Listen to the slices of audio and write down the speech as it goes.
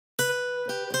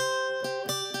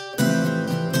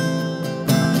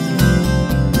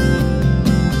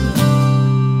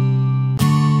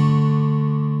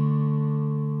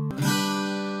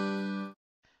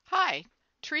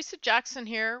Teresa Jackson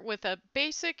here with a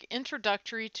basic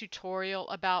introductory tutorial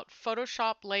about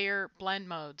Photoshop layer blend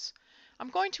modes. I'm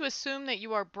going to assume that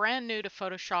you are brand new to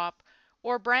Photoshop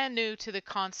or brand new to the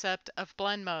concept of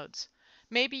blend modes.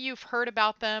 Maybe you've heard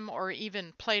about them or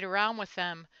even played around with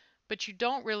them, but you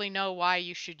don't really know why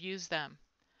you should use them.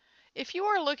 If you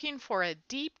are looking for a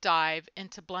deep dive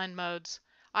into blend modes,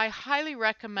 I highly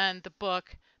recommend the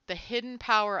book The Hidden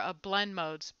Power of Blend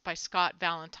Modes by Scott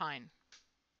Valentine.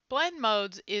 Blend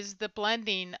modes is the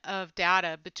blending of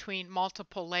data between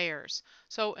multiple layers.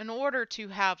 So in order to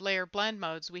have layer blend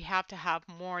modes, we have to have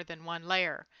more than one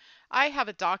layer. I have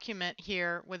a document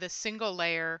here with a single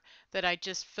layer that I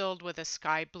just filled with a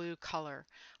sky blue color.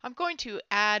 I'm going to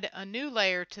add a new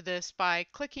layer to this by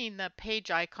clicking the page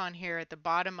icon here at the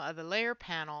bottom of the layer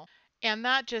panel. And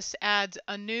that just adds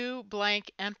a new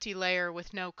blank empty layer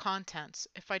with no contents.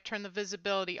 If I turn the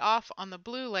visibility off on the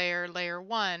blue layer, layer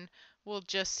 1, we'll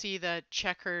just see the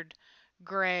checkered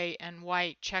gray and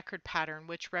white checkered pattern,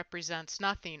 which represents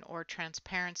nothing or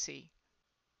transparency.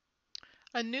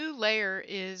 A new layer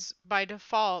is by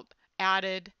default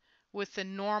added with the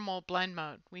normal blend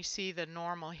mode. We see the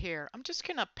normal here. I'm just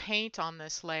going to paint on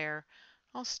this layer.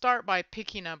 I'll start by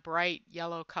picking a bright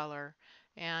yellow color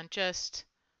and just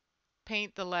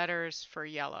paint the letters for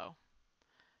yellow.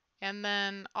 And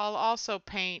then I'll also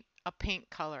paint a pink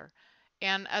color.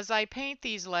 And as I paint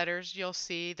these letters, you'll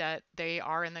see that they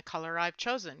are in the color I've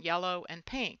chosen, yellow and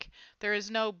pink. There is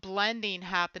no blending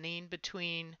happening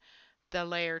between the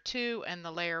layer 2 and the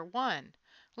layer 1.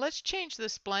 Let's change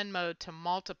this blend mode to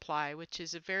multiply, which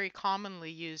is a very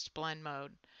commonly used blend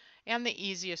mode and the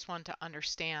easiest one to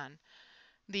understand.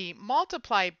 The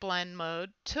multiply blend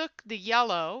mode took the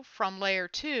yellow from layer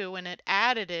 2 and it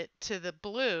added it to the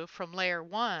blue from layer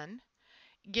 1,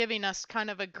 giving us kind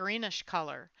of a greenish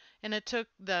color. And it took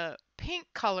the pink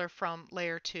color from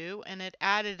layer 2 and it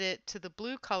added it to the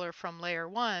blue color from layer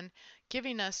 1,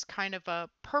 giving us kind of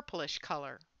a purplish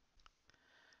color.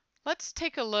 Let's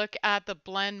take a look at the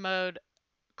blend mode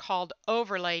called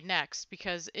overlay next,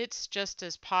 because it's just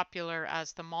as popular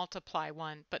as the multiply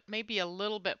one, but maybe a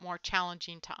little bit more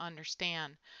challenging to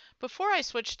understand. Before I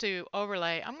switch to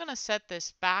overlay, I'm going to set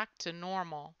this back to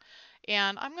normal,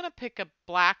 and I'm going to pick a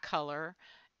black color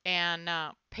and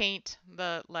paint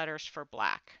the letters for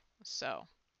black. So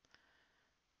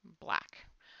black.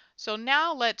 So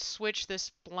now let's switch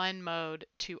this blend mode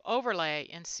to overlay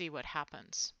and see what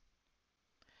happens.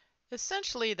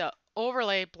 Essentially, the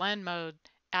overlay blend mode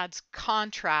adds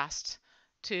contrast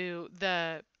to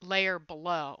the layer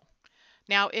below.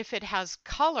 Now, if it has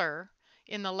color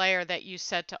in the layer that you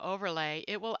set to overlay,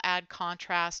 it will add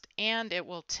contrast and it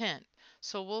will tint.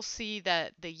 So we'll see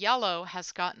that the yellow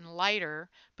has gotten lighter,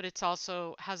 but it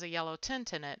also has a yellow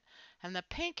tint in it. And the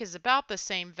pink is about the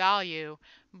same value,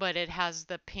 but it has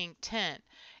the pink tint.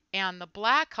 And the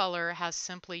black color has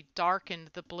simply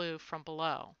darkened the blue from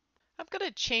below. I'm going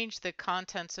to change the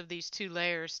contents of these two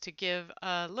layers to give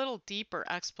a little deeper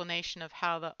explanation of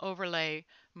how the overlay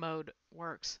mode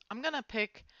works. I'm going to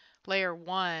pick layer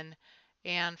 1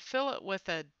 and fill it with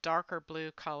a darker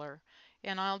blue color.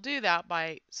 And I'll do that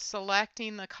by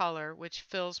selecting the color which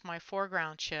fills my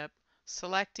foreground chip,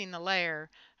 selecting the layer,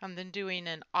 and then doing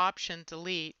an Option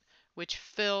Delete which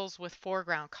fills with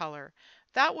foreground color.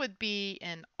 That would be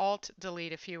an Alt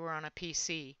Delete if you were on a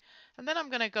PC. And then I'm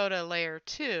going to go to layer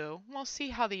 2. We'll see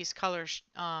how these colors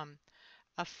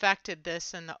affected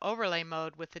this in the overlay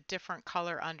mode with a different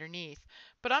color underneath.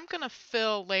 But I'm going to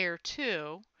fill layer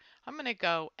 2. I'm going to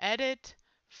go Edit,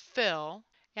 Fill,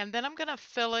 and then I'm going to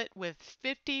fill it with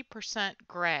 50%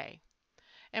 gray.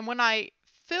 And when I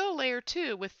fill layer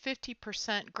 2 with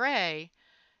 50% gray,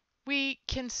 we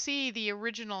can see the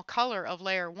original color of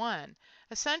layer 1.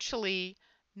 Essentially,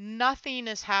 nothing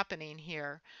is happening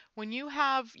here. When you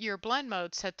have your blend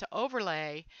mode set to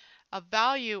overlay, a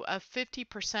value of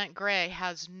 50% gray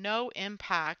has no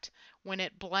impact when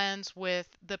it blends with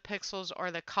the pixels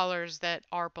or the colors that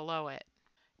are below it.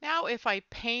 Now if I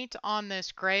paint on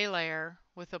this gray layer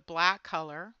with a black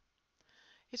color,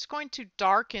 it's going to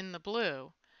darken the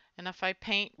blue. And if I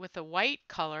paint with a white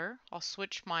color, I'll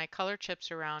switch my color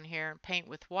chips around here and paint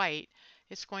with white,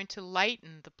 it's going to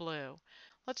lighten the blue.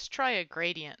 Let's try a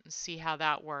gradient and see how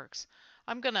that works.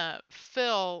 I'm going to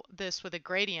fill this with a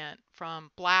gradient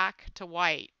from black to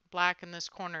white, black in this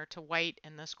corner to white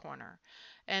in this corner.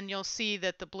 And you'll see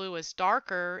that the blue is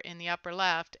darker in the upper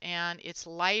left and it's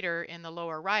lighter in the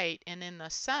lower right, and in the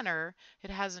center it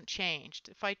hasn't changed.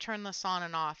 If I turn this on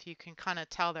and off, you can kind of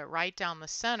tell that right down the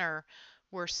center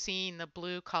we're seeing the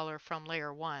blue color from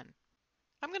layer 1.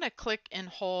 I'm going to click and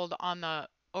hold on the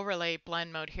overlay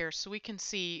blend mode here so we can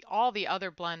see all the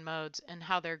other blend modes and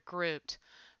how they're grouped.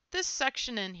 This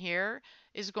section in here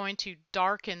is going to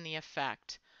darken the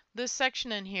effect. This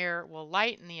section in here will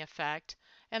lighten the effect,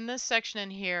 and this section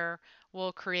in here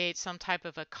will create some type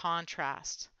of a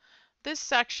contrast. This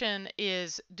section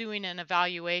is doing an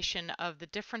evaluation of the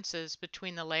differences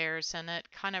between the layers, and it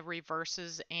kind of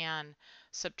reverses and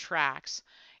subtracts.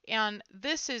 And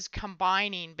this is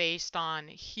combining based on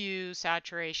hue,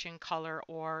 saturation, color,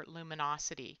 or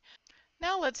luminosity.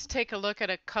 Now let's take a look at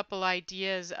a couple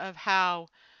ideas of how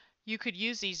you could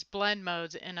use these blend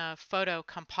modes in a photo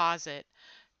composite.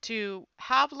 To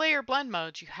have layer blend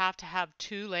modes, you have to have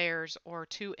two layers or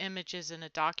two images in a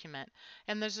document.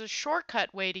 And there's a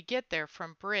shortcut way to get there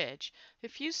from Bridge.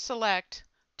 If you select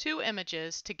two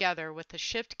images together with the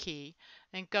Shift key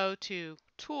and go to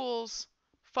Tools,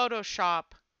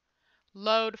 Photoshop,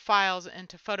 Load Files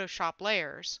into Photoshop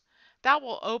Layers, that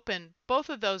will open both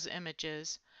of those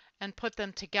images and put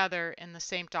them together in the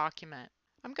same document.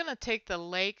 I'm going to take the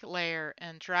lake layer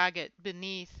and drag it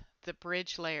beneath the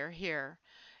bridge layer here.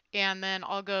 And then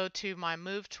I'll go to my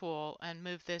move tool and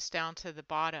move this down to the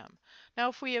bottom. Now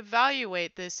if we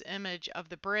evaluate this image of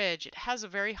the bridge, it has a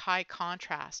very high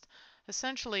contrast.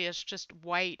 Essentially it's just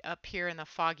white up here in the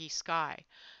foggy sky.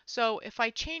 So if I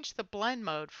change the blend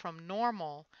mode from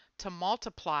normal to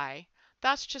multiply,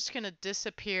 that's just going to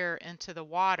disappear into the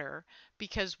water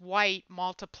because white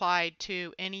multiplied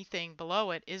to anything below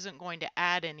it isn't going to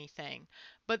add anything.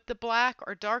 But the black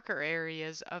or darker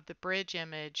areas of the bridge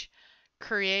image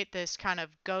create this kind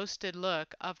of ghosted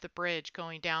look of the bridge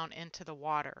going down into the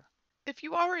water. If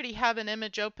you already have an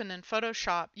image open in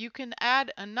Photoshop, you can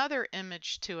add another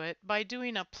image to it by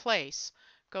doing a place.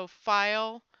 Go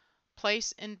File,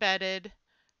 Place Embedded,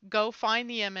 go find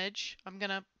the image. I'm going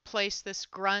to place this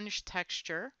grunge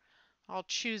texture. I'll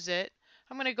choose it.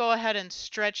 I'm going to go ahead and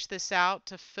stretch this out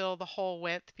to fill the whole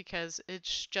width because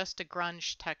it's just a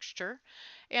grunge texture.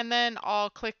 And then I'll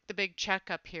click the big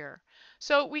check up here.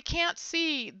 So we can't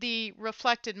see the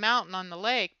reflected mountain on the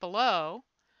lake below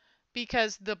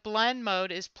because the blend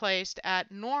mode is placed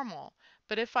at normal.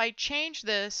 But if I change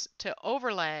this to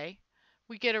overlay,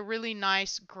 we get a really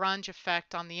nice grunge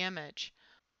effect on the image.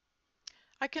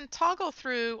 I can toggle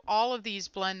through all of these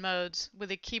blend modes with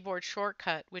a keyboard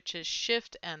shortcut, which is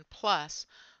Shift and plus.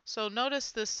 So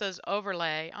notice this says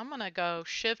overlay. I'm going to go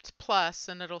Shift plus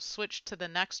and it'll switch to the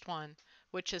next one,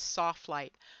 which is soft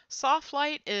light. Soft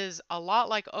light is a lot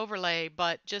like overlay,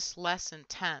 but just less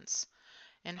intense.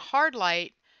 And hard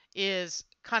light is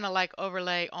kind of like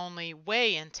overlay, only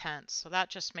way intense. So that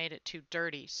just made it too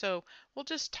dirty. So we'll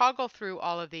just toggle through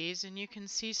all of these and you can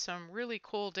see some really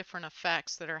cool different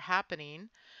effects that are happening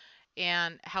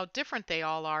and how different they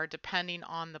all are depending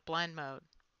on the blend mode.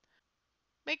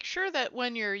 Make sure that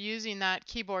when you're using that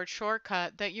keyboard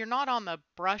shortcut that you're not on the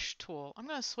brush tool. I'm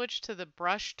going to switch to the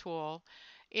brush tool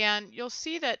and you'll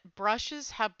see that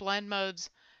brushes have blend modes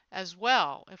as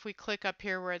well. If we click up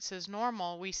here where it says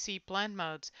normal, we see blend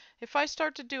modes. If I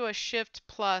start to do a Shift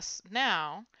plus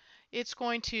now, it's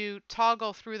going to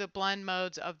toggle through the blend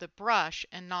modes of the brush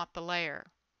and not the layer.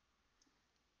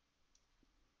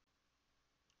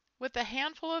 With a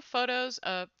handful of photos,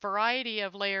 a variety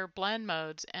of layer blend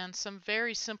modes, and some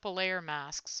very simple layer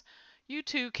masks, you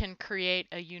too can create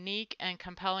a unique and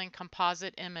compelling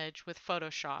composite image with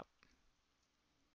Photoshop.